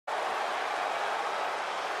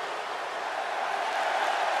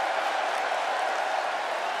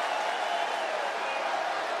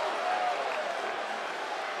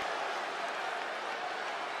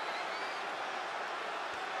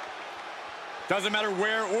Doesn't matter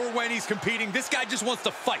where or when he's competing, this guy just wants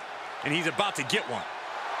to fight, and he's about to get one.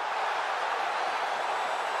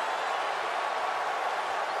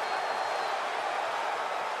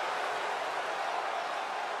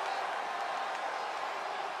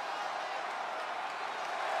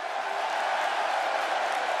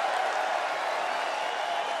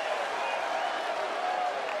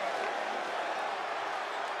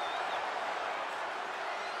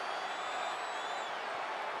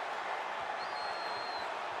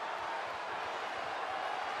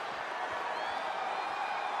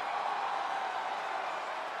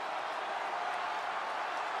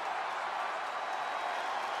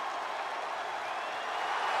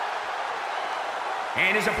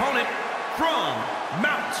 And his opponent from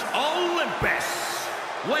Mount Olympus,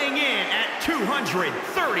 weighing in at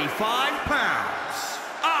 235 pounds,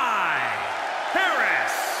 Ikaris.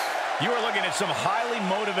 You are looking at some highly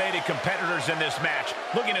motivated competitors in this match,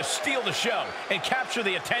 looking to steal the show and capture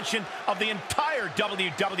the attention of the entire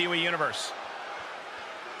WWE Universe.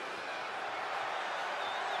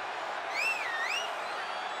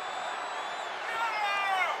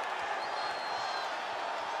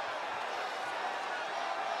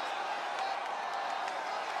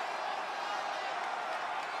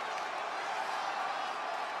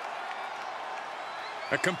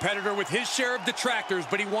 A competitor with his share of detractors,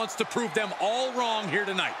 but he wants to prove them all wrong here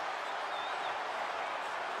tonight.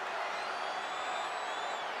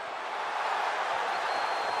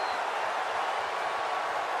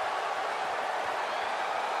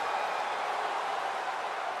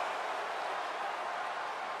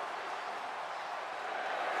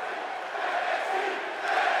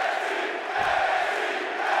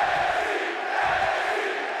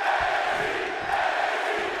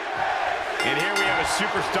 And here we have a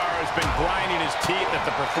superstar who's been grinding his teeth at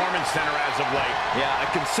the Performance Center as of late. Yeah, a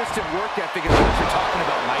consistent work ethic is what you're talking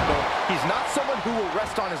about, Michael. He's not someone who will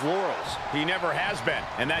rest on his laurels. He never has been,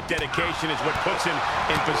 and that dedication is what puts him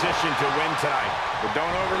in position to win tonight. But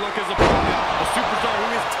don't overlook his opponent, a superstar who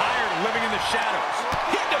is tired of living in the shadows.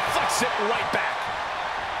 He deflects it right back.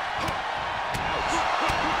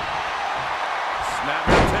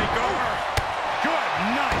 Snapper take over. Good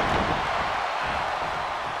night.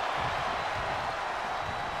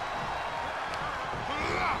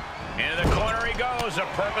 Into the corner he goes, a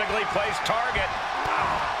perfectly placed target.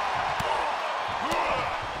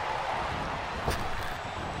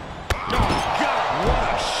 Oh, God, what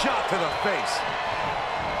a shot to the face.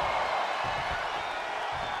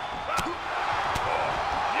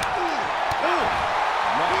 Oh,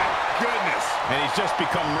 my goodness. And he's just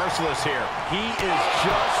become merciless here. He is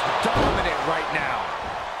just dominant right now.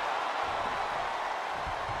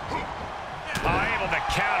 Able to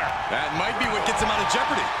counter. That might be what gets him out of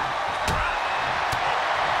jeopardy.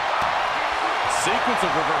 Sequence of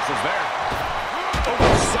reversals there. Oh,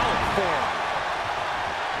 solid form.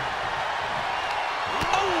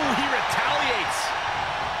 Oh, he retaliates.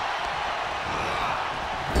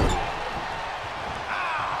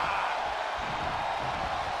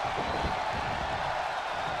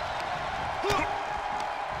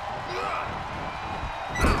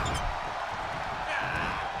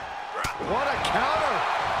 What a counter.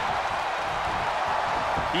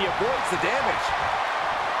 He avoids the damage.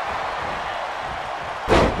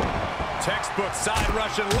 Textbook side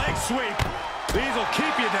rush and leg sweep. These will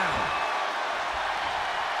keep you down.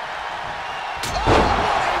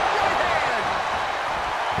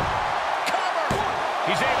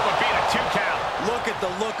 He's able to beat a 2 count. Look at the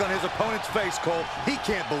look on his opponent's face, Cole. He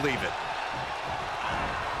can't believe it.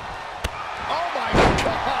 Oh, my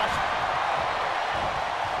God.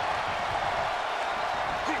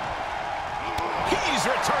 He's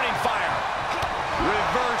returning fire.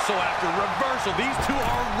 Reversal after reversal. These two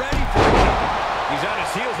are ready for it. He's on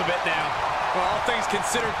his heels a bit now. Well, all things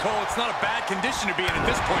considered, Cole, it's not a bad condition to be in at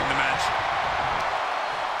this point in the match.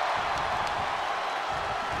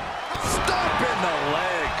 Stop in the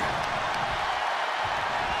leg.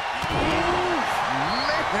 Ooh,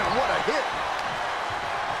 man, what a hit.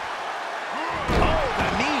 Oh, the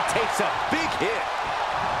knee takes a big hit.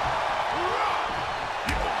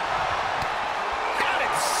 Got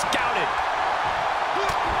it scouted.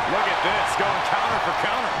 Look at this, going counter for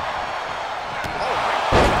counter. Oh, my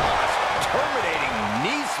gosh. Terminating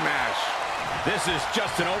knee smash. This is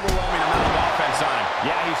just an overwhelming amount of offense on him.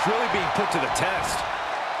 Yeah, he's really being put to the test.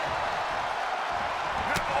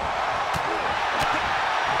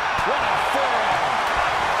 What a forearm.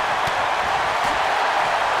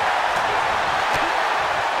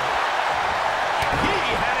 He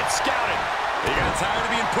had it scouted. He got tired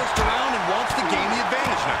of being pushed around and wants to gain the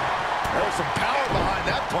advantage now. There's some power behind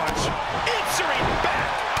that punch. Answering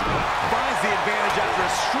back. Finds the advantage.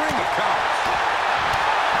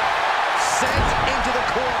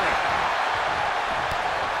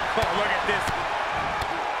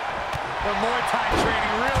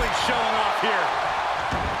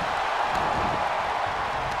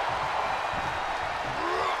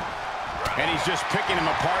 he's just picking him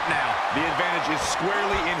apart now. The advantage is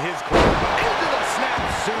squarely in his corner. Into the snap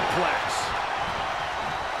suplex.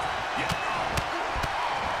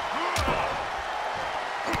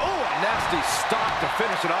 Oh, a nasty stop to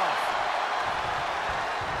finish it off.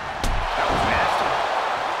 That was nasty.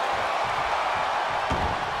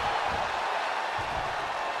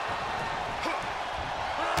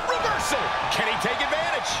 Reversal. Can he take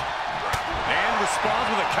advantage? And responds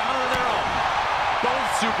with a counter of their own.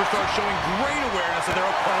 Both superstars showing great awareness of their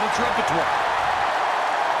opponent's repertoire.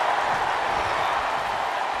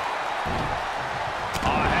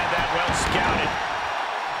 Oh, I had that well scouted.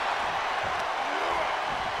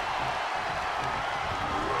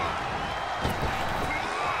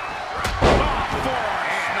 Oh,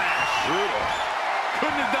 forearm smash. Brutal.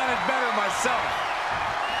 Couldn't have done it better myself.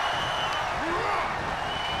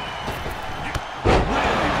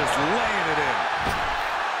 Really just laying it in.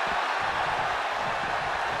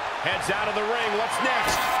 Heads out of the ring. What's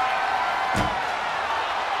next?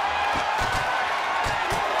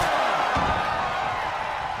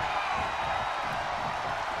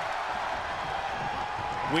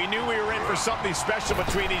 We knew we were in for something special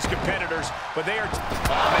between these competitors, but they are... Oh,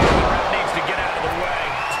 man, the ref needs to get out of the way.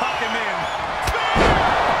 Tuck him in.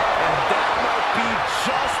 And that might be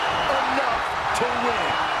just enough to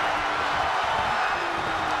win.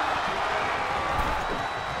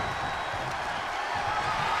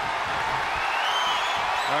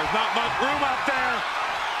 There's not much room out there.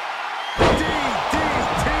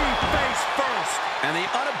 DDT face first. And the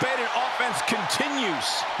unabated offense continues.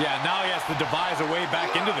 Yeah, now he has to devise a way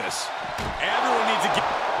back into this. Everyone needs to get...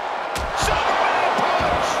 Superman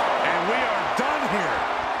punch! And we are done here.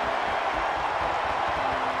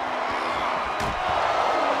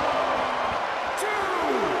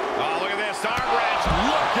 Oh, look at this. Arm wrench.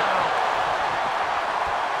 Look out.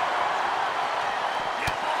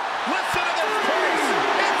 Listen to this place.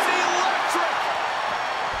 It's electric.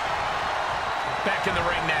 Back in the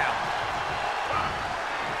ring now.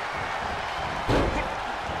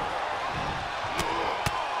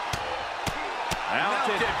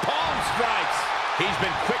 Mounted palm strikes. He's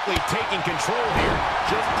been quickly taking control here.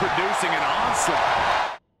 Just producing an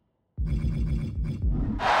onslaught.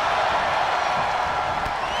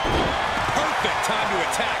 Perfect time to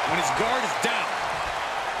attack when his guard is down.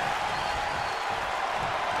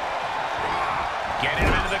 Getting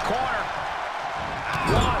him into the corner.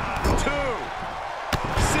 1, 2.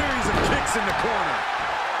 Series of kicks in the corner.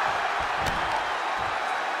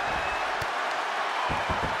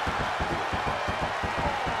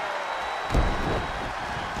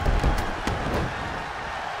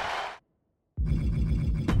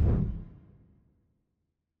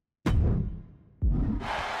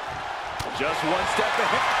 Just one step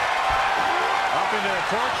ahead. Up into the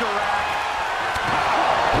torture rack.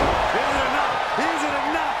 Is it enough? Is it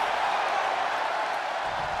enough?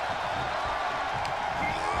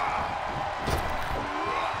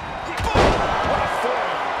 What a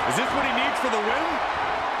forearm. Is this what he needs for the win?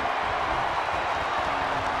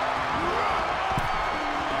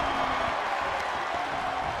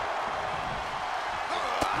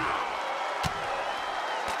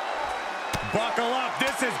 Buckle up.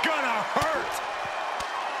 This is gonna hurt.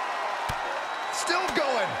 Still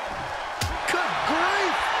going. Good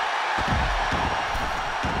grief.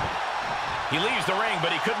 He leaves the ring,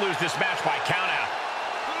 but he could lose this match by countout.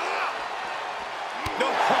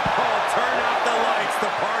 No, turn out the lights.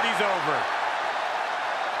 The party's over.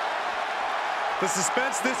 The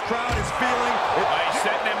suspense this crowd is feeling. He's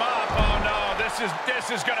setting him up. Oh no, this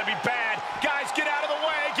is gonna be bad. Guys, get out of the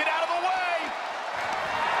way. Get out of the way.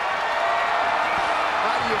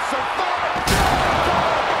 How do you survive?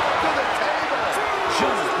 To the table.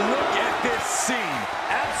 Just look at this scene.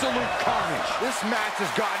 Absolute carnage. This match has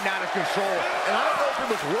gotten out of control, and I don't know if it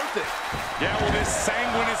was worth it. Yeah, well, this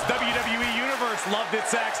sanguineous WWE Universe loved it,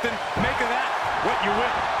 Saxton. Make of that what you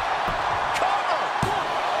will. Cover.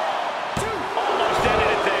 1, 2. Almost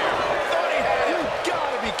ended it there. Thought he had it. You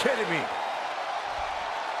gotta be kidding me.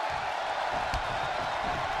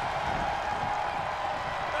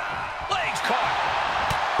 Legs caught.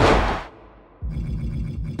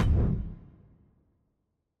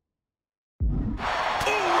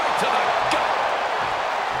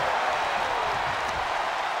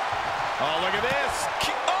 Oh, look at this.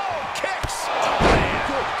 Oh, kicks. Oh, man.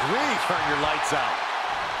 Good grief. Turn your lights out.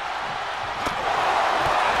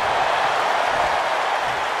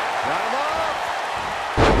 Got him up.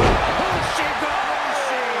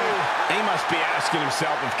 He must be asking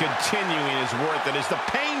himself if continuing is worth it. Is the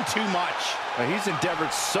pain too much? He's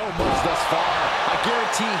endeavored so much thus far. I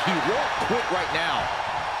guarantee he won't quit right now.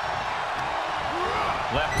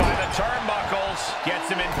 Left by the turnbuckle. this. Gets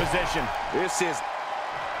him in position. This is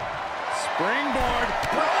springboard.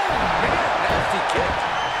 Oh, man, nasty kick.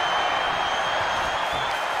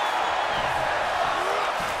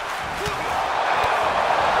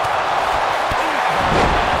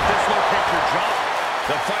 Dislocate your jaw.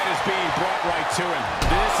 The fight is being brought right to him.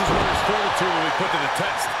 This is where his fortitude will be put to the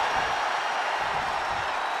test.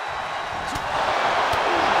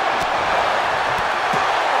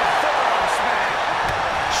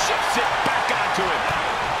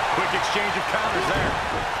 Exchange of counters there.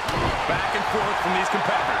 Back and forth from these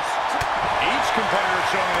competitors. Each competitor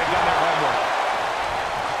showing they've done their homework.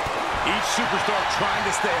 Each superstar trying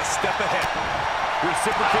to stay a step ahead.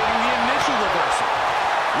 Reciprocating the initial reversal.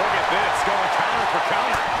 Look at this, going counter for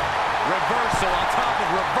counter. Reversal on top of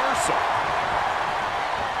reversal.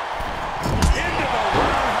 Into the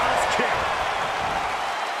roundhouse kick.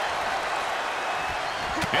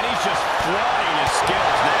 And he's just flying his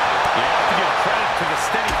skills now. You have to give credit to the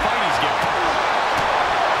steady fight he's giving.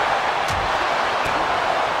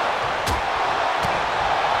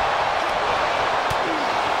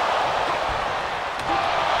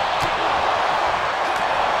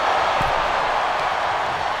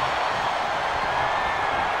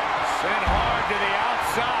 Sent hard to the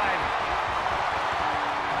outside.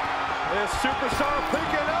 This superstar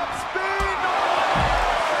picking up speed.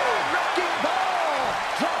 Oh, wrecking ball.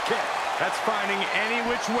 Drop kick. That's finding any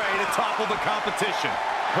which way to topple the competition.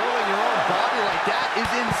 Hurling your own body like that is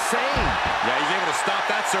insane. Yeah, he's able to stop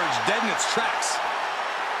that surge dead in its tracks.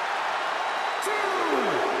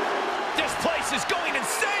 This place is going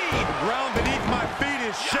insane. The ground beneath my feet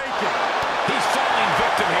is shaking. He's falling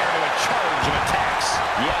victim here to a charge of attacks.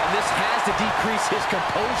 Yeah, and this has to decrease his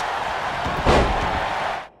composure.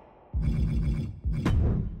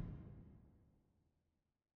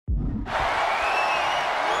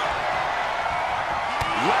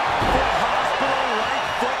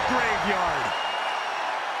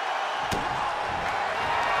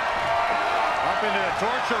 Into the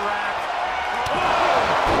torture rack. Oh!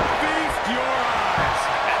 Feast your eyes.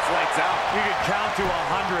 That's lights out. You can count to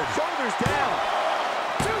 100. Shoulders down.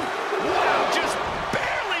 2. Wow, just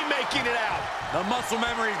barely making it out. The muscle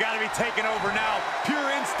memory's got to be taken over now.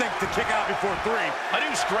 Pure instinct to kick out before 3. A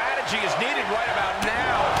new strategy is needed right about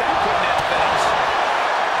now. If that couldn't end things.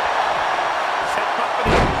 Set up in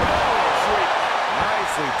the sweep.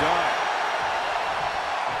 Nicely done.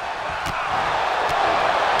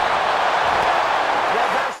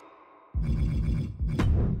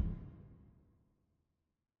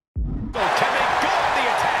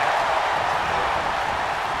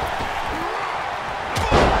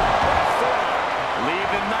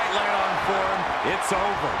 It's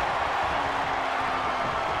over.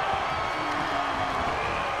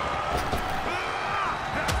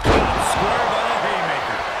 Square by a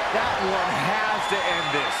haymaker. That one has to end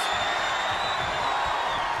this.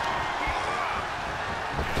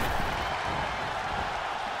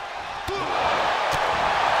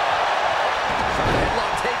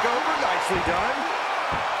 Headlock takeover, nicely done.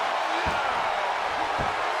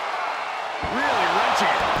 Really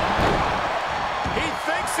wrenching it. He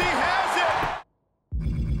thinks he has it.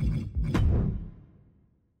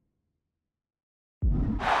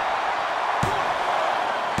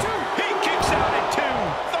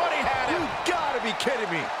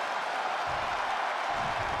 Kidding me.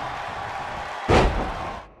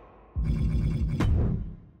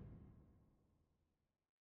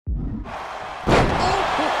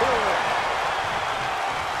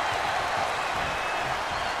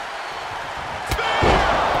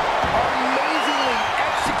 Amazingly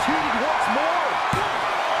executed once more.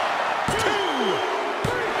 1, 2,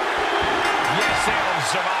 3. Yes, able to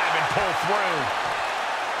survive and pull through.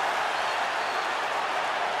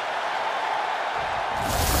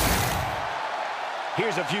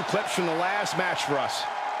 Here's a few clips from the last match for us.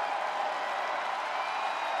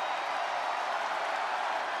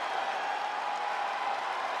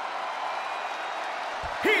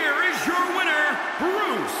 Here is your winner,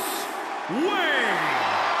 Bruce Wayne.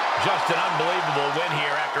 Just an unbelievable win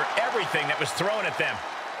here after everything that was thrown at them.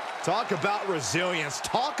 Talk about resilience.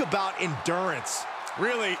 Talk about endurance.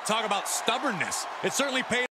 Really, talk about stubbornness. It certainly paid